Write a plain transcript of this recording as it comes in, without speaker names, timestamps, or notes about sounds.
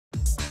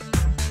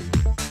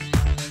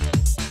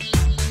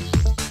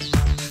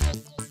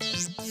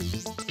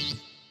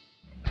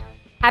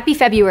Happy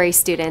February,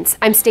 students.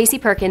 I'm Stacy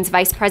Perkins,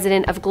 Vice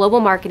President of Global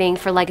Marketing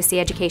for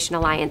Legacy Education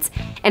Alliance,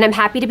 and I'm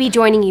happy to be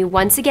joining you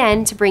once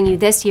again to bring you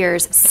this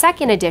year's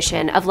second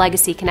edition of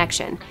Legacy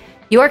Connection,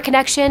 your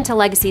connection to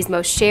Legacy's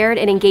most shared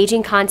and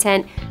engaging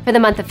content for the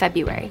month of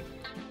February.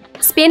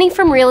 Spanning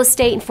from real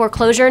estate and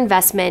foreclosure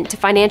investment to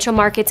financial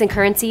markets and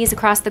currencies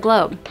across the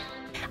globe.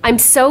 I'm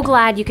so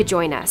glad you could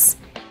join us.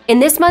 In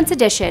this month's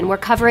edition, we're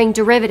covering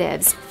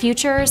derivatives,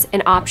 futures,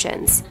 and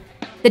options,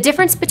 the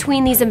difference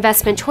between these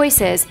investment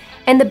choices,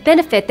 and the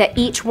benefit that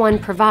each one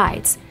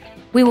provides.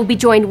 We will be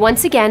joined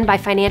once again by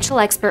financial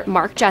expert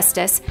Mark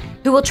Justice,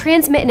 who will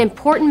transmit an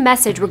important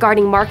message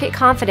regarding market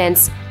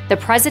confidence, the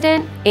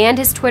president, and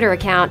his Twitter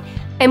account,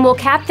 and we'll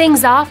cap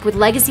things off with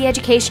Legacy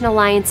Education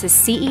Alliance's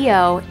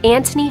CEO,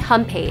 Anthony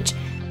Humpage,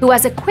 who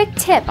has a quick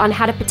tip on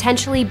how to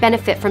potentially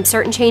benefit from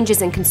certain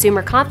changes in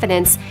consumer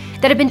confidence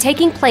that have been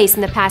taking place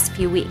in the past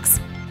few weeks.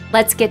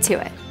 Let's get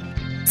to it.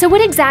 So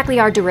what exactly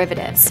are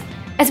derivatives?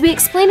 As we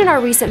explained in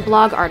our recent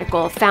blog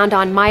article found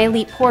on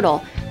MyElite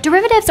Portal,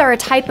 derivatives are a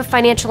type of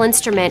financial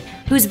instrument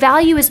whose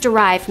value is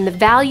derived from the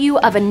value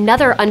of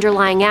another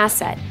underlying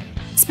asset.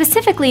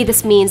 Specifically,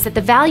 this means that the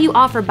value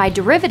offered by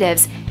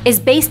derivatives is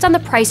based on the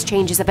price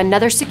changes of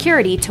another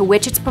security to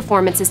which its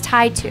performance is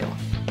tied to.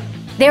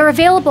 They are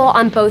available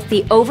on both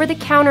the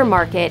over-the-counter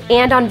market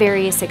and on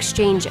various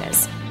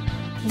exchanges.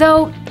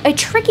 Though a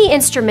tricky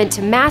instrument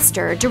to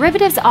master,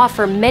 derivatives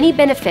offer many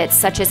benefits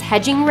such as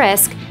hedging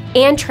risk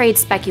and trade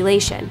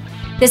speculation.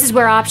 This is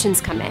where options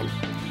come in.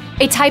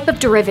 A type of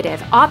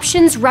derivative,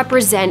 options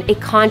represent a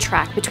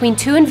contract between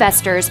two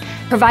investors,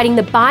 providing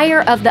the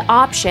buyer of the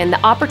option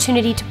the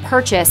opportunity to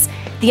purchase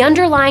the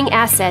underlying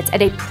assets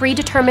at a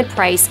predetermined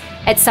price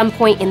at some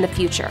point in the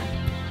future.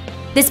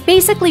 This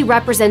basically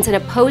represents an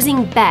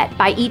opposing bet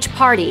by each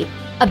party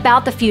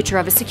about the future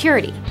of a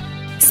security.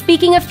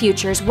 Speaking of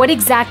futures, what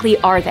exactly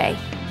are they?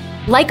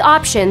 Like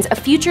options, a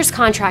futures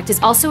contract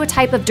is also a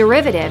type of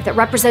derivative that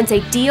represents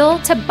a deal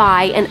to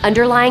buy an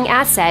underlying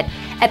asset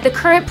at the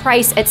current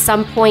price at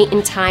some point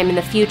in time in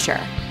the future.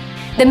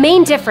 The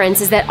main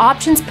difference is that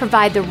options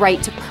provide the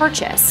right to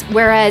purchase,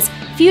 whereas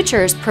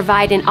futures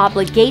provide an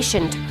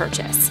obligation to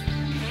purchase.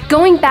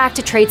 Going back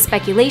to trade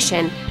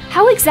speculation,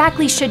 how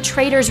exactly should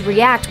traders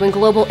react when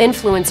global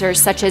influencers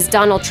such as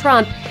Donald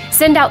Trump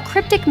send out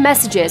cryptic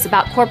messages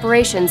about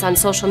corporations on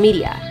social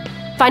media?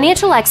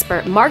 Financial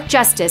expert Mark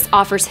Justice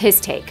offers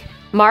his take.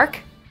 Mark?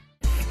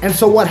 And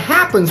so what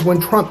happens when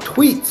Trump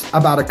tweets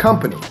about a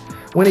company,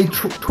 when he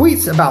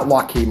tweets about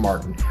Lockheed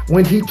Martin,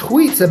 when he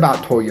tweets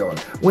about Toyota,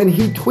 when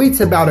he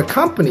tweets about a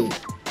company,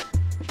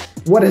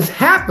 what has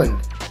happened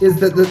is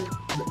that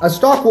a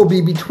stock will be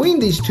between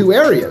these two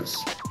areas.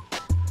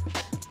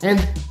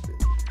 And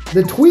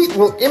the tweet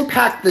will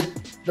impact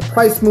the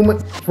price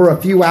movement for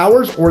a few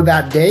hours or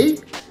that day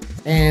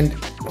and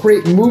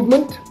create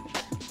movement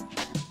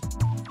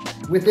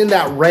within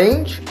that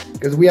range,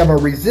 because we have our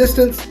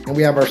resistance and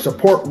we have our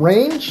support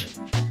range,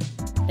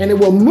 and it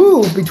will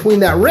move between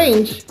that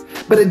range,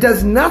 but it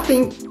does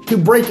nothing to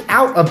break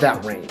out of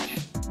that range.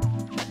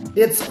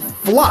 It's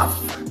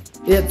fluff,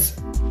 it's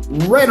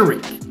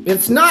rhetoric,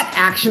 it's not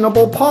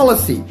actionable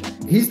policy.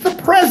 He's the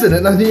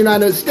president of the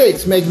United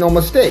States, make no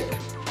mistake.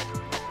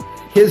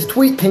 His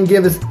tweet can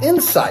give us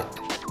insight,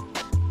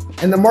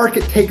 and the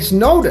market takes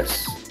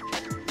notice,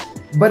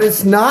 but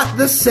it's not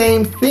the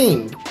same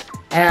thing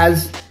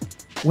as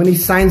when he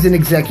signs an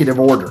executive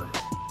order.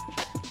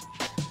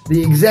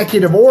 The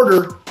executive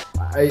order,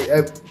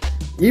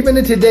 even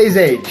in today's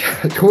age,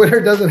 Twitter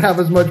doesn't have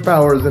as much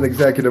power as an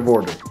executive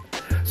order.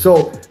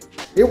 So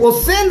it will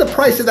send the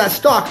price of that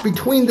stock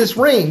between this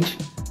range,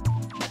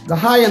 the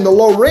high and the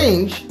low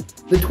range.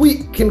 The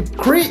tweet can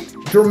create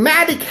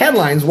dramatic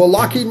headlines. Well,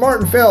 Lockheed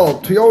Martin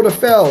fell, Toyota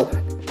fell,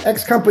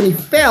 X company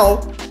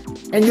fell,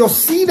 and you'll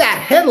see that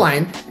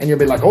headline and you'll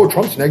be like, oh,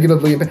 Trump's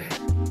negatively.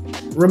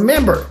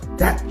 Remember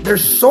that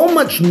there's so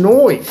much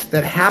noise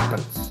that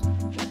happens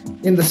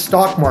in the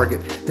stock market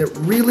that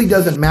really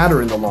doesn't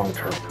matter in the long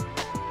term.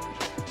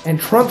 And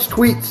Trump's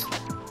tweets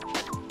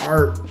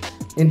are,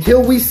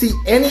 until we see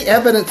any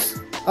evidence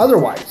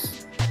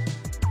otherwise,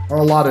 are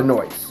a lot of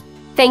noise.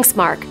 Thanks,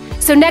 Mark.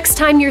 So next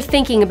time you're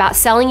thinking about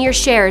selling your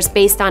shares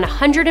based on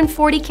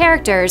 140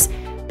 characters,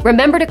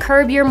 remember to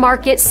curb your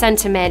market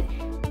sentiment.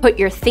 Put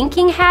your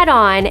thinking hat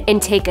on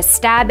and take a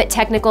stab at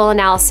technical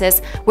analysis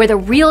where the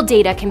real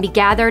data can be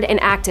gathered and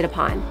acted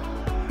upon.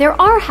 There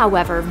are,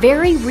 however,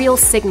 very real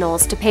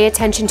signals to pay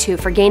attention to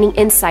for gaining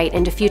insight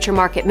into future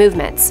market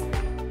movements.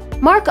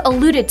 Mark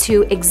alluded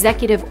to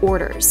executive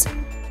orders.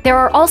 There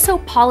are also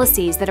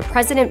policies that a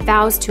president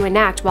vows to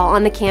enact while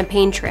on the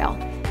campaign trail.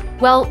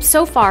 Well,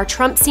 so far,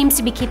 Trump seems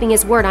to be keeping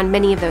his word on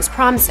many of those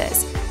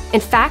promises.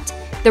 In fact,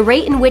 the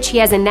rate in which he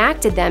has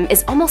enacted them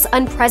is almost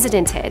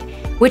unprecedented,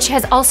 which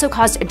has also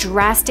caused a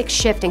drastic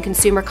shift in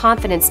consumer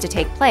confidence to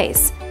take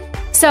place.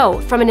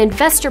 So, from an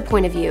investor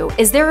point of view,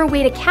 is there a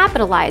way to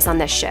capitalize on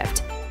this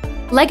shift?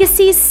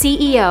 Legacy's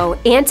CEO,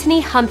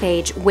 Anthony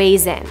Humpage,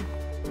 weighs in.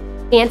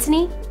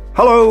 Anthony?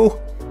 Hello.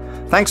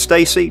 Thanks,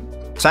 Stacy.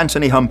 It's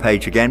Anthony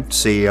Humpage again,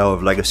 CEO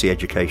of Legacy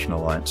Education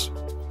Alliance.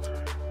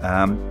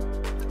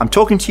 I'm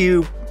talking to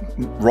you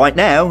right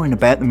now in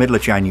about the middle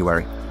of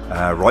January,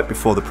 right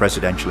before the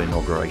presidential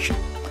inauguration.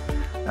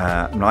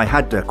 And I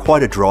had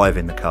quite a drive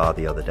in the car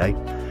the other day,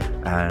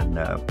 and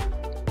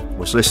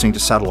was listening to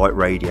satellite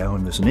radio,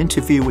 and there's an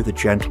interview with a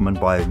gentleman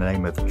by the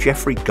name of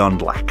Jeffrey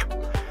Gundlach.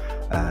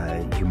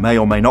 You may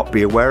or may not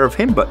be aware of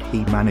him, but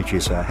he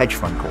manages a hedge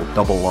fund called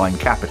DoubleLine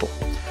Capital.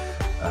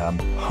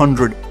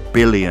 $100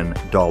 billion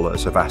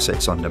of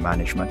assets under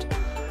management.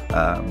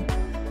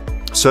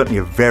 Certainly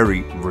a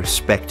very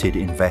respected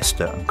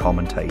investor and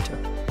commentator.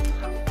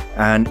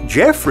 And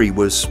Jeffrey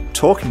was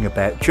talking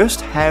about just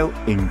how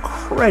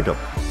incredible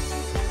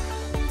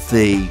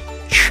the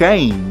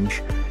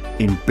change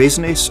in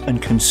business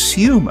and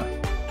consumer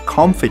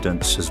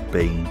confidence has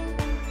been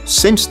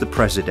since the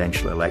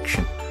presidential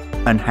election,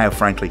 and how,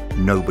 frankly,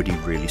 nobody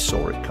really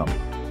saw it coming.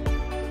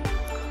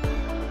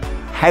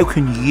 How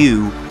can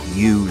you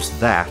use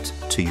that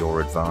to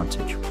your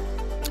advantage?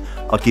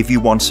 I'll give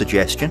you one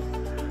suggestion.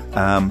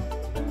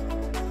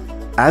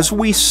 As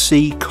we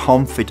see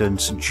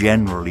confidence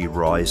generally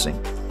rising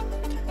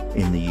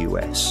in the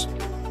US,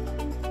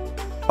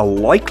 a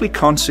likely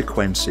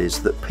consequence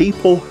is that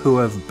people who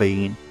have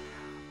been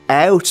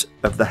out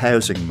of the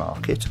housing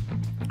market,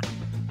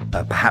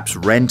 perhaps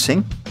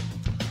renting,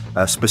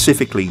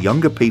 specifically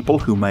younger people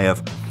who may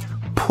have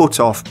put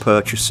off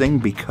purchasing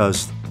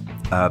because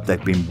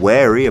they've been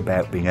wary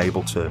about being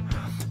able to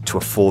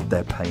afford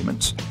their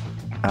payments,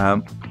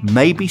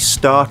 may be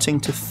starting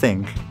to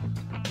think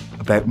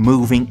about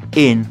moving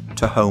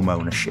into home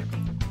ownership.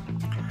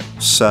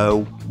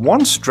 So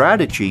one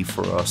strategy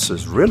for us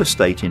as real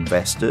estate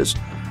investors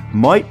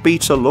might be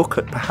to look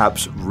at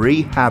perhaps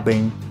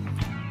rehabbing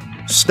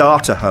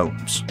starter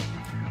homes,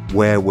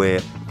 where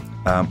we're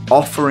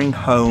offering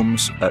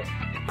homes at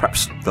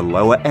perhaps the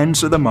lower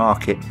ends of the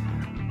market,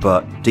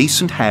 but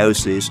decent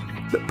houses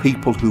that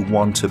people who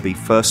want to be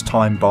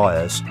first-time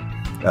buyers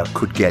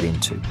could get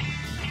into.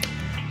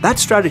 That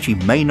strategy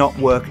may not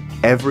work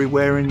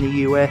everywhere in the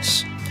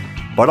US,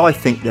 but I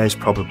think there's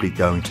probably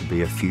going to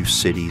be a few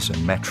cities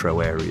and metro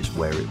areas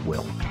where it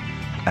will.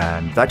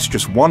 And that's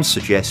just one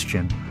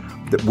suggestion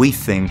that we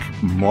think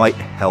might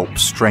help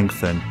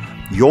strengthen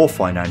your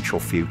financial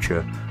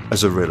future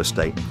as a real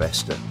estate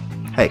investor.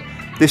 Hey,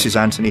 this is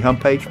Anthony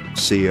Humpage,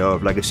 CEO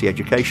of Legacy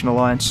Education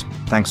Alliance.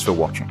 Thanks for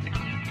watching.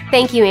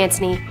 Thank you,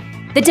 Anthony.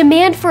 The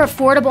demand for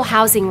affordable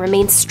housing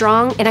remains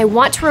strong, and I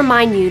want to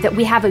remind you that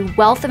we have a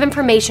wealth of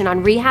information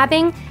on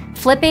rehabbing,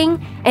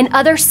 flipping, and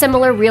other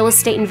similar real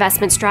estate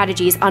investment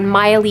strategies on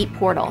My Elite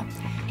portal.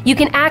 You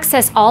can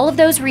access all of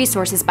those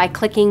resources by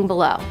clicking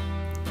below.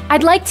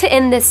 I'd like to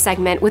end this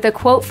segment with a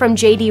quote from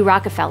J.D.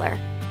 Rockefeller.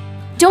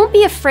 "Don't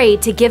be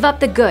afraid to give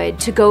up the good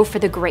to go for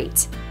the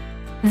great."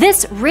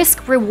 This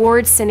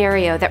risk-reward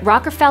scenario that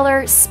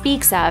Rockefeller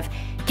speaks of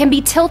can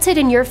be tilted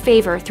in your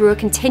favor through a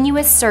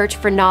continuous search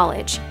for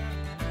knowledge.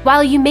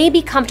 While you may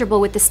be comfortable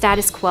with the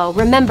status quo,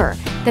 remember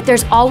that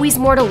there's always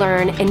more to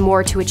learn and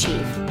more to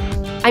achieve.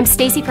 I'm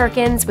Stacey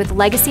Perkins with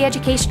Legacy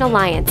Education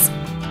Alliance.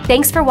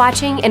 Thanks for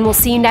watching, and we'll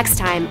see you next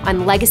time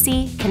on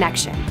Legacy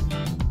Connection.